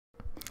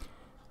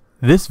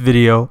This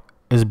video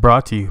is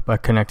brought to you by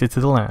Connected to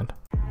the Land.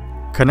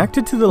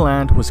 Connected to the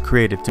Land was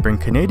created to bring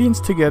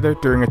Canadians together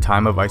during a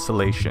time of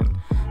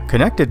isolation.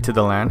 Connected to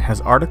the Land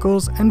has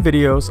articles and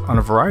videos on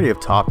a variety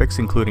of topics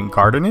including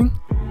gardening,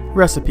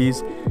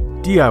 recipes,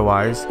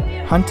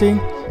 DIYs, hunting,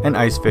 and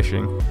ice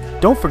fishing.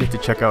 Don't forget to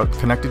check out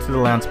Connected to the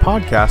Land's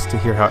podcast to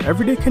hear how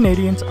everyday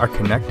Canadians are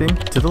connecting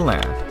to the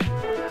land.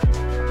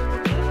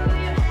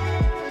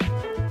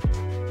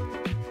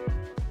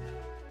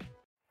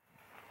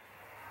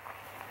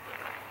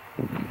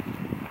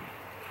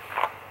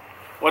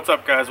 What's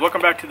up guys,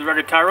 welcome back to the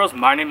Rugged Tyros.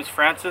 My name is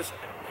Francis.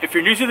 If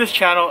you're new to this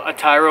channel, a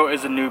Tyro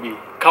is a newbie.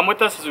 Come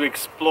with us as we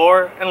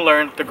explore and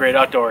learn the great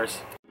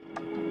outdoors.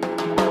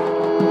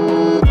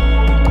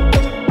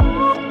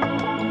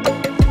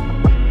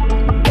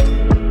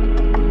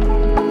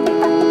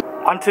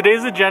 On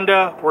today's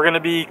agenda, we're going to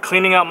be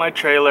cleaning out my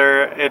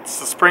trailer. It's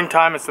the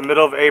springtime, it's the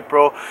middle of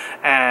April,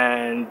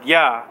 and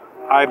yeah,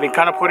 I've been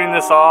kind of putting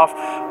this off,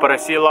 but I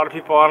see a lot of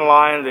people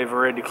online, they've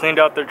already cleaned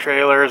out their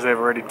trailers, they've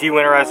already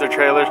de-winterized their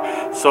trailers.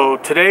 So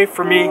today,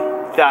 for me,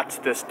 that's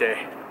this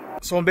day.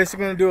 So I'm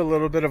basically going to do a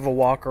little bit of a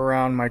walk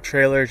around my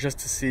trailer just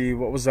to see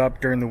what was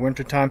up during the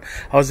winter time.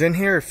 I was in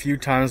here a few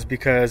times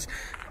because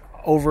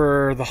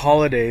over the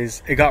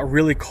holidays it got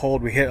really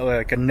cold. We hit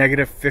like a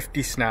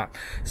 -50 snap,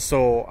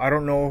 so I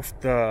don't know if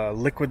the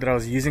liquid that I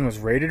was using was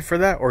rated for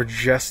that or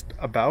just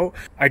about.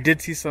 I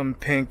did see some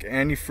pink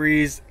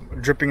antifreeze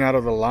dripping out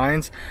of the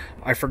lines.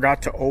 I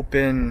forgot to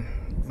open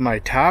my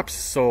taps,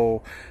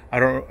 so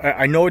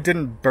I know it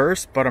didn't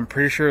burst, but I'm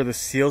pretty sure the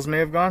seals may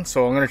have gone,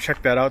 so I'm gonna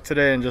check that out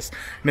today and just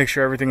make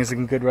sure everything is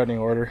in good running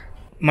order.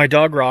 My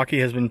dog Rocky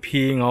has been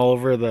peeing all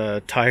over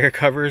the tire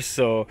covers,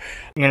 so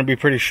I'm going to be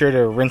pretty sure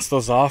to rinse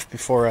those off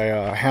before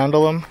I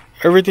handle them.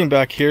 Everything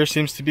back here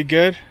seems to be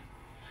good.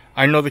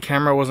 I know the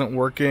camera wasn't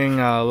working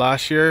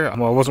last year.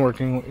 Well, it wasn't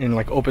working in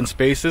like open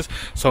spaces,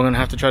 so I'm going to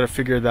have to try to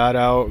figure that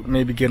out.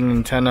 Maybe get an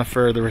antenna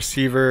for the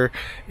receiver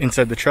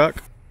inside the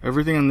truck.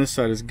 Everything on this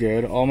side is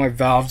good. All my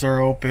valves are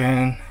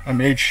open. I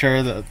made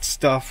sure that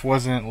stuff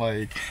wasn't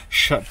like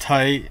shut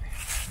tight.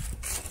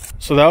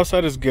 So the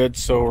outside is good,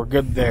 so we're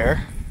good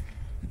there.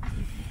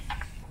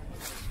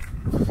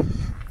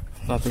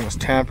 Nothing was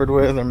tampered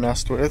with or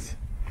messed with.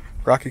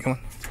 Rocky, come on.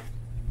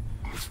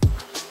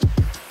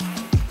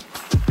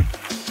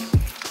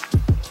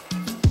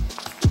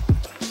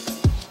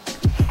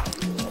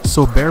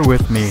 So bear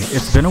with me,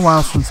 it's been a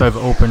while since I've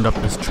opened up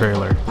this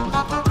trailer.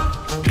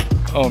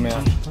 Oh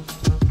man.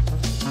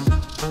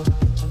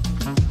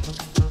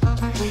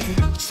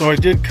 So I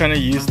did kind of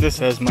use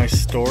this as my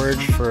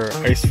storage for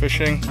ice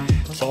fishing.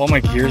 So all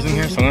my gear's in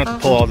here, so I'm gonna have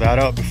to pull all that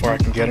out before I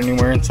can get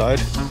anywhere inside.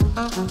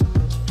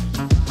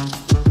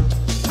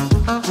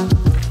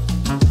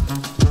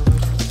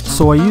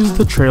 So I used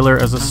the trailer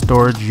as a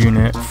storage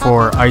unit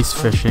for ice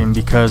fishing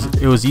because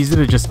it was easy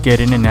to just get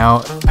in and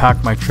out,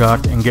 pack my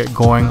truck, and get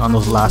going on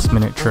those last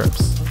minute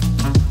trips.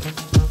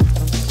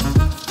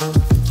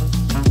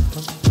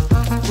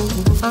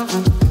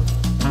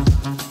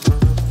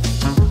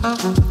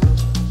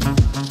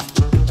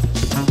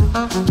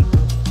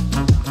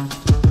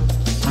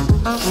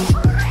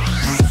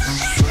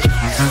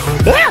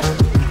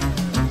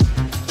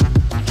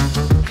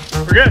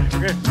 We're good.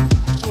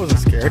 I wasn't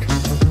scared.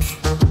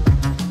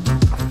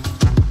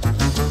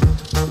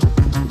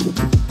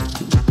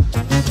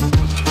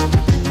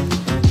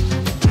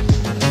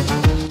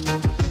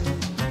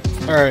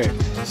 Alright,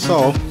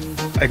 so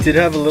I did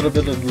have a little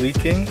bit of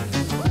leaking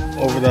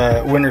over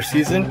the winter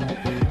season.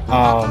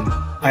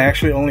 I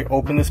actually only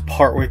opened this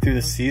partway through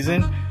the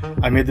season.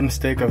 I made the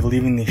mistake of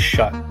leaving these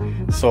shut.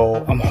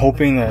 So I'm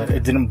hoping that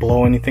it didn't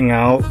blow anything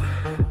out.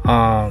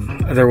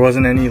 There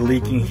wasn't any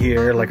leaking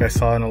here like I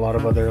saw in a lot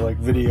of other like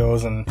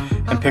videos and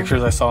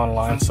pictures I saw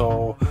online.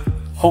 So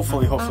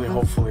hopefully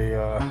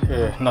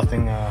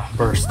nothing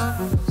burst.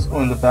 So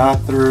in the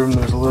bathroom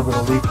there's a little bit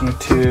of leaking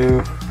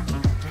too.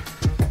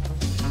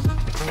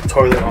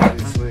 Toilet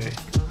obviously,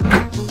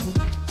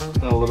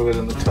 and a little bit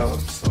in the tub.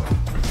 So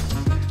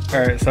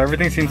alright, so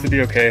everything seems to be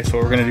okay. So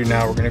what we're gonna do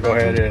now, we're gonna go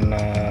ahead and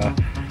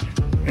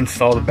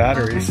install the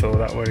battery so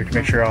that way we can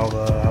make sure all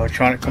the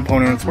electronic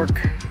components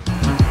work.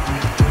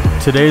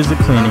 Today is a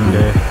cleaning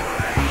day.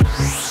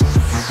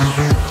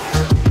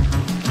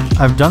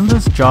 I've done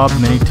this job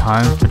many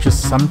times, but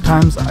just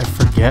sometimes I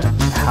forget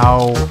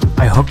how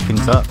I hook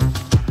things up.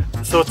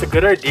 So it's a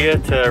good idea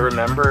to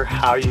remember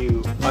how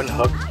you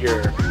unhook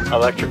your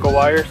electrical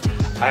wires.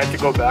 I had to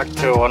go back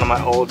to one of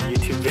my old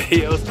YouTube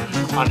videos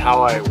on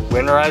how I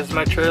winterized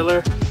my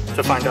trailer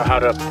to find out how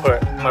to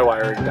put my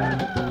wiring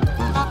back.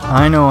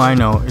 I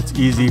know, it's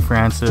easy,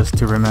 Francis,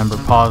 to remember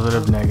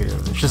positive, negative.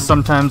 It's just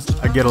sometimes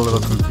I get a little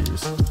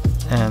confused.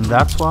 And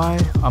that's why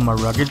I'm a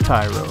rugged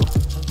Tyro.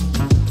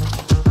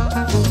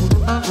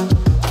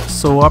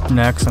 So up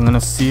next, I'm going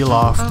to seal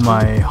off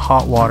my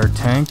hot water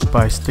tank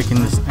by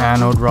sticking this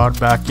anode rod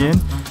back in.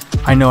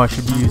 I know I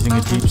should be using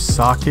a deep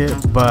socket,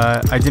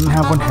 but I didn't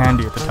have one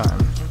handy at the time.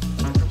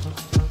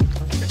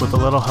 With a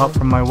little help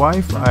from my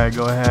wife, I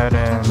go ahead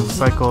and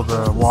cycle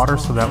the water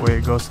so that way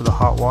it goes to the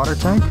hot water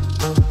tank.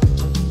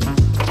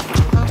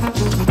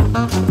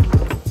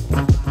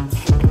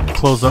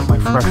 Close up my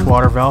fresh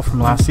water valve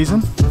from last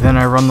season. Then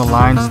I run the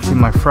lines to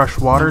my fresh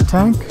water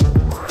tank,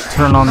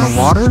 turn on the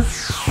water,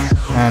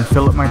 and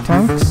fill up my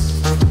tanks.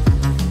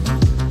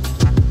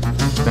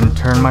 Then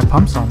turn my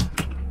pumps on.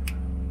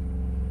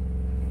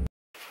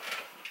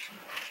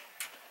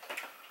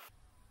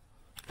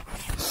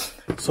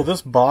 So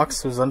this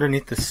box was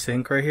underneath the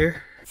sink right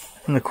here,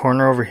 in the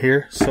corner over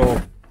here.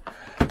 So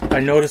I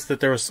noticed that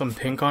there was some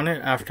pink on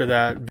it after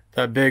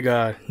that big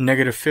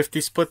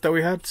 -50 split that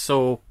we had.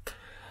 So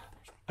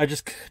I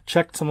just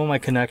checked some of my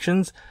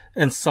connections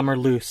and some are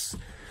loose.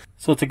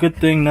 So it's a good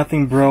thing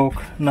nothing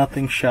broke,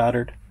 nothing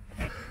shattered.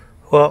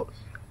 Well,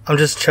 I'm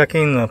just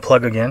checking the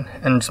plug again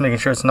and just making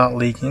sure it's not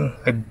leaking.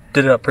 I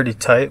did it up pretty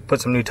tight,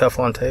 put some new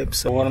Teflon tape.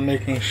 So what I'm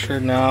making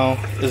sure now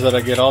is that I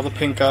get all the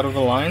pink out of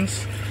the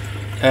lines,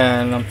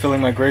 and I'm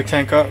filling my gray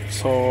tank up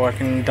so I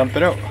can dump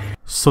it out.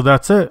 So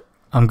that's it.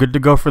 I'm good to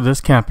go for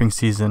this camping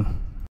season.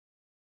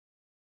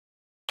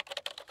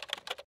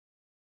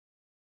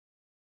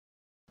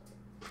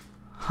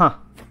 Huh.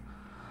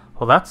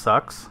 Well, that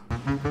sucks.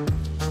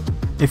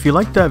 If you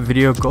liked that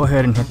video, go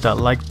ahead and hit that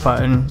like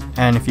button,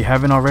 and if you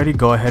haven't already,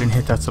 go ahead and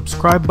hit that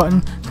subscribe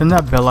button, then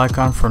that bell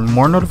icon for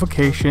more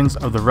notifications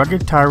of the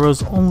rugged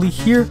tyros only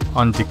here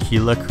on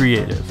Tequila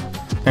Creative.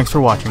 Thanks for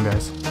watching,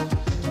 guys.